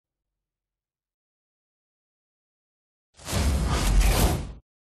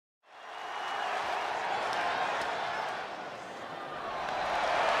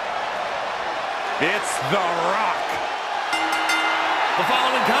It's The Rock. The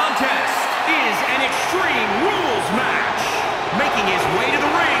following contest is an Extreme Rules match. Making his way to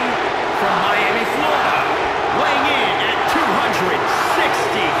the ring from Miami, Florida, weighing in at 265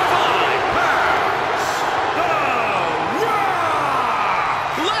 pounds, The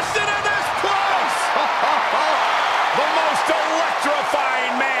Rock! Listen to this place! The most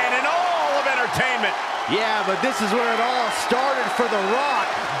electrifying man in all of entertainment. Yeah, but this is where it all started for The Rock.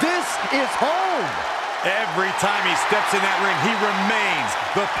 This is home. Every time he steps in that ring, he remains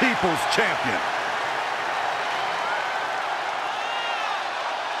the people's champion.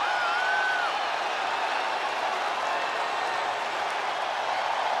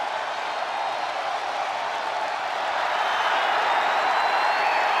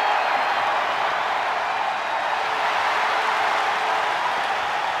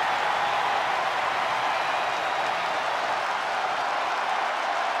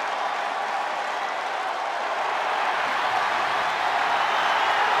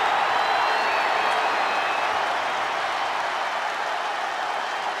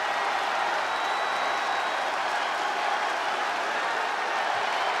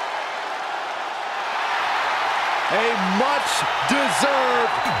 A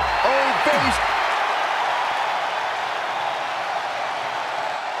much-deserved ovation.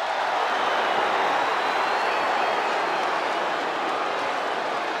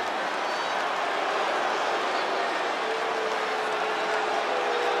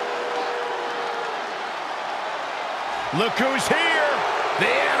 Look who's here,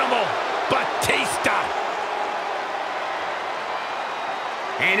 the animal, Bastista.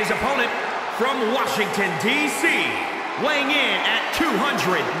 And his opponent from Washington, D.C., weighing in at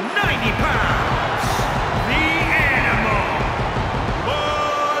 290 pounds, the animal,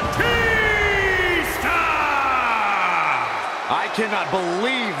 Bastista! I cannot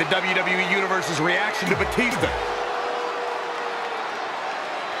believe the WWE Universe's reaction to Bastista.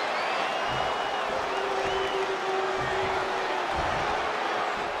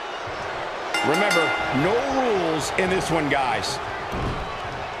 Remember, no rules in this one, guys.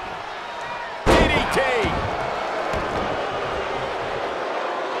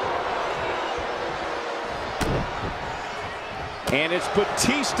 And it's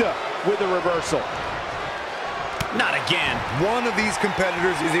Bastista with a reversal. Not again. One of these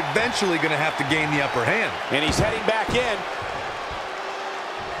competitors is eventually going to have to gain the upper hand. And he's heading back in.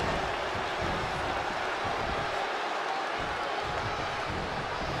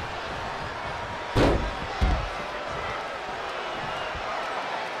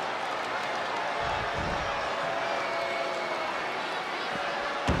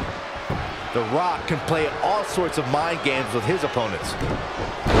 The Rock can play all sorts of mind games with his opponents.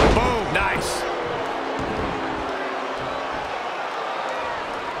 Boom, nice.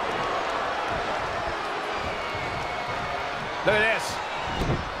 Look at this.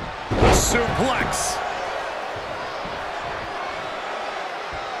 Suplex.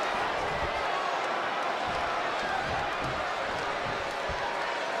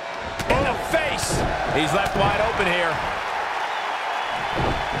 In the face. He's left wide open here.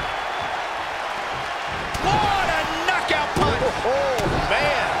 Oh,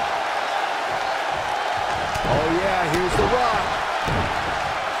 man. Oh, yeah, here's The Rock.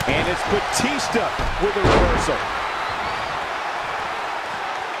 And it's Bastista with a reversal.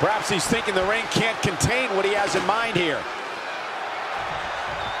 Perhaps he's thinking the ring can't contain what he has in mind here.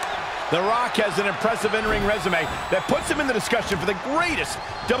 The Rock has an impressive in-ring resume that puts him in the discussion for the greatest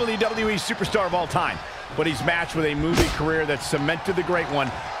WWE superstar of all time. But he's matched with a movie career that cemented the great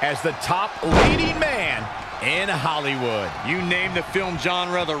one as the top leading man in Hollywood. You name the film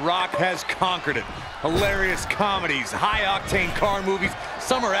genre, The Rock has conquered it. Hilarious comedies, high-octane car movies,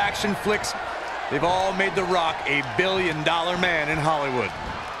 summer action flicks. They've all made The Rock a billion-dollar man in Hollywood.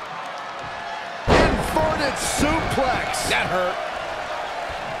 Inverted suplex. That hurt.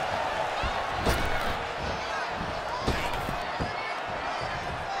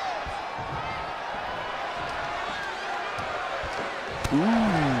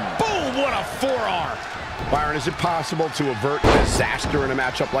 Boom, what a forearm. Byron, is it possible to avert disaster in a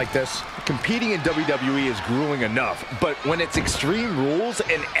matchup like this? Competing in WWE is grueling enough, but when it's Extreme Rules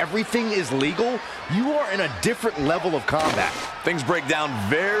and everything is legal, you are in a different level of combat. Things break down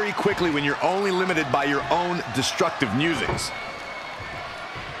very quickly when you're only limited by your own destructive musings.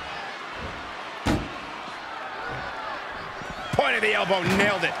 Point of the elbow,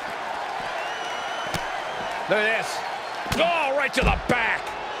 nailed it. Look at this. Oh, right to the back.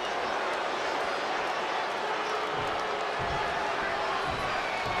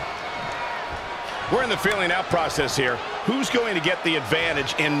 We're in the feeling out process here. Who's going to get the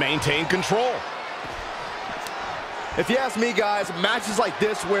advantage and maintain control? If you ask me, guys, matches like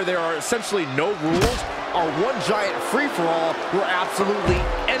this where there are essentially no rules are one giant free-for-all where absolutely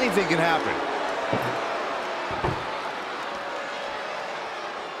anything can happen.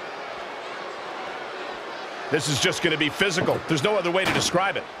 This is just going to be physical. There's no other way to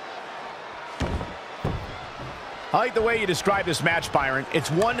describe it. I like the way you describe this match, Byron.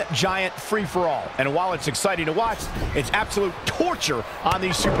 It's one giant free-for-all. And while it's exciting to watch, it's absolute torture on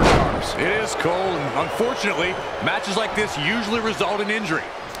these superstars. It is, Cole, and unfortunately, matches like this usually result in injury.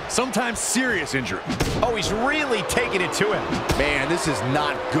 Sometimes serious injury. Oh, he's really taking it to him. Man, this is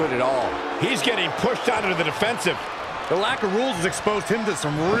not good at all. He's getting pushed out into the defensive. The lack of rules has exposed him to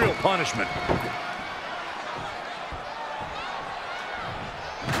some real punishment.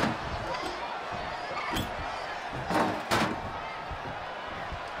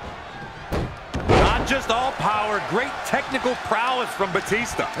 Not just all power, great technical prowess from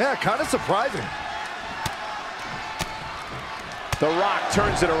Bastista. Yeah, kind of surprising. The Rock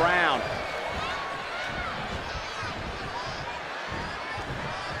turns it around.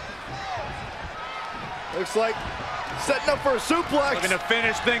 Looks like setting up for a suplex. Looking to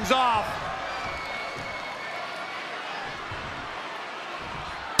finish things off.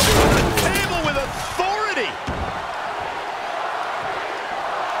 The table with authority.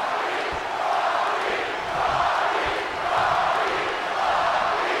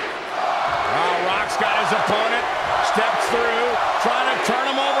 Oh, Rock's got his opponent. Steps through, trying to turn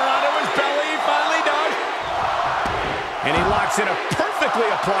him over onto his belly. He finally does. And he locks in a perfectly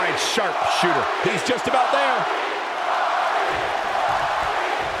applied sharpshooter. He's just about there.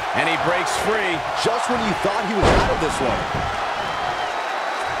 And he breaks free. Just when you thought he was out of this one.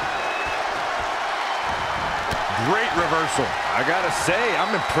 Great reversal. I gotta say,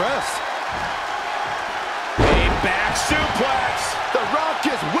 I'm impressed. A back suplex. The Rock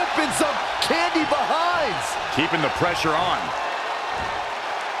is whipping some candy behinds. Keeping the pressure on.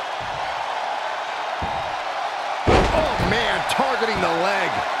 Oh, man, targeting the leg.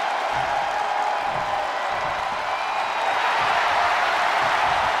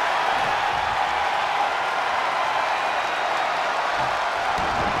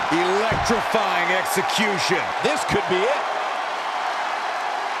 Electrifying execution. This could be it.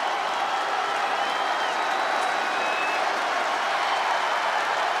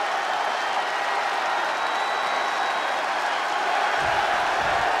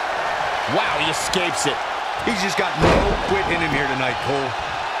 Wow, he escapes it. He's just got no quit in him here tonight, Cole.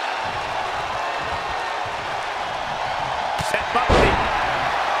 Set Buckley.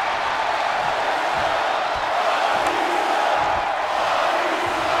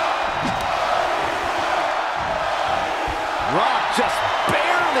 Rock just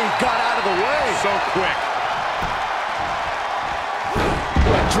barely got out of the way. So quick.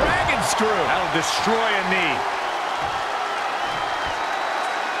 A dragon screw. That'll destroy a knee.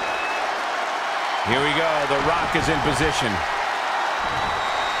 Here we go. The Rock is in position.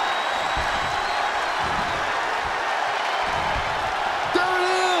 There it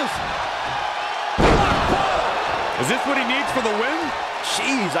is. Is this what he needs for the win?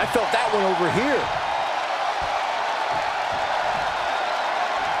 Jeez, I felt that one over here.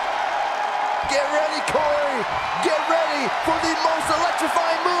 Get ready, Corey. Get ready for the most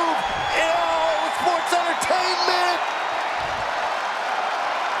electrifying move in all of sports entertainment.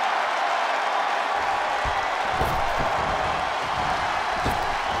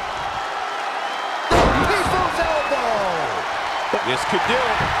 This could do it.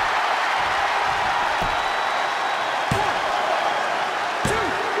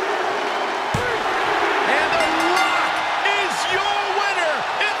 And The Rock is your winner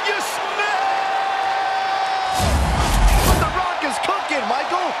if you smell. But The Rock is cooking,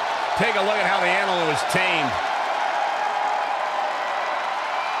 Michael. Take a look at how the animal was tamed.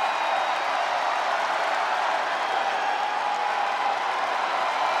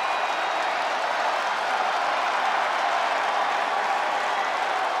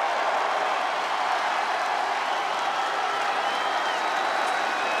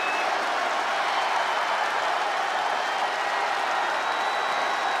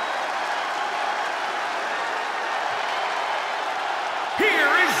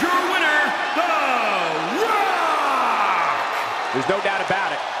 Here is your winner, The Rock! There's no doubt about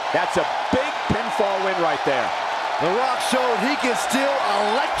it. That's a big pinfall win right there. The Rock showed he can still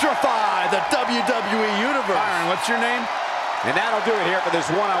electrify the WWE Universe. Byron, what's your name? And that'll do it here for this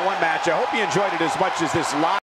one-on-one match. I hope you enjoyed it as much as this live.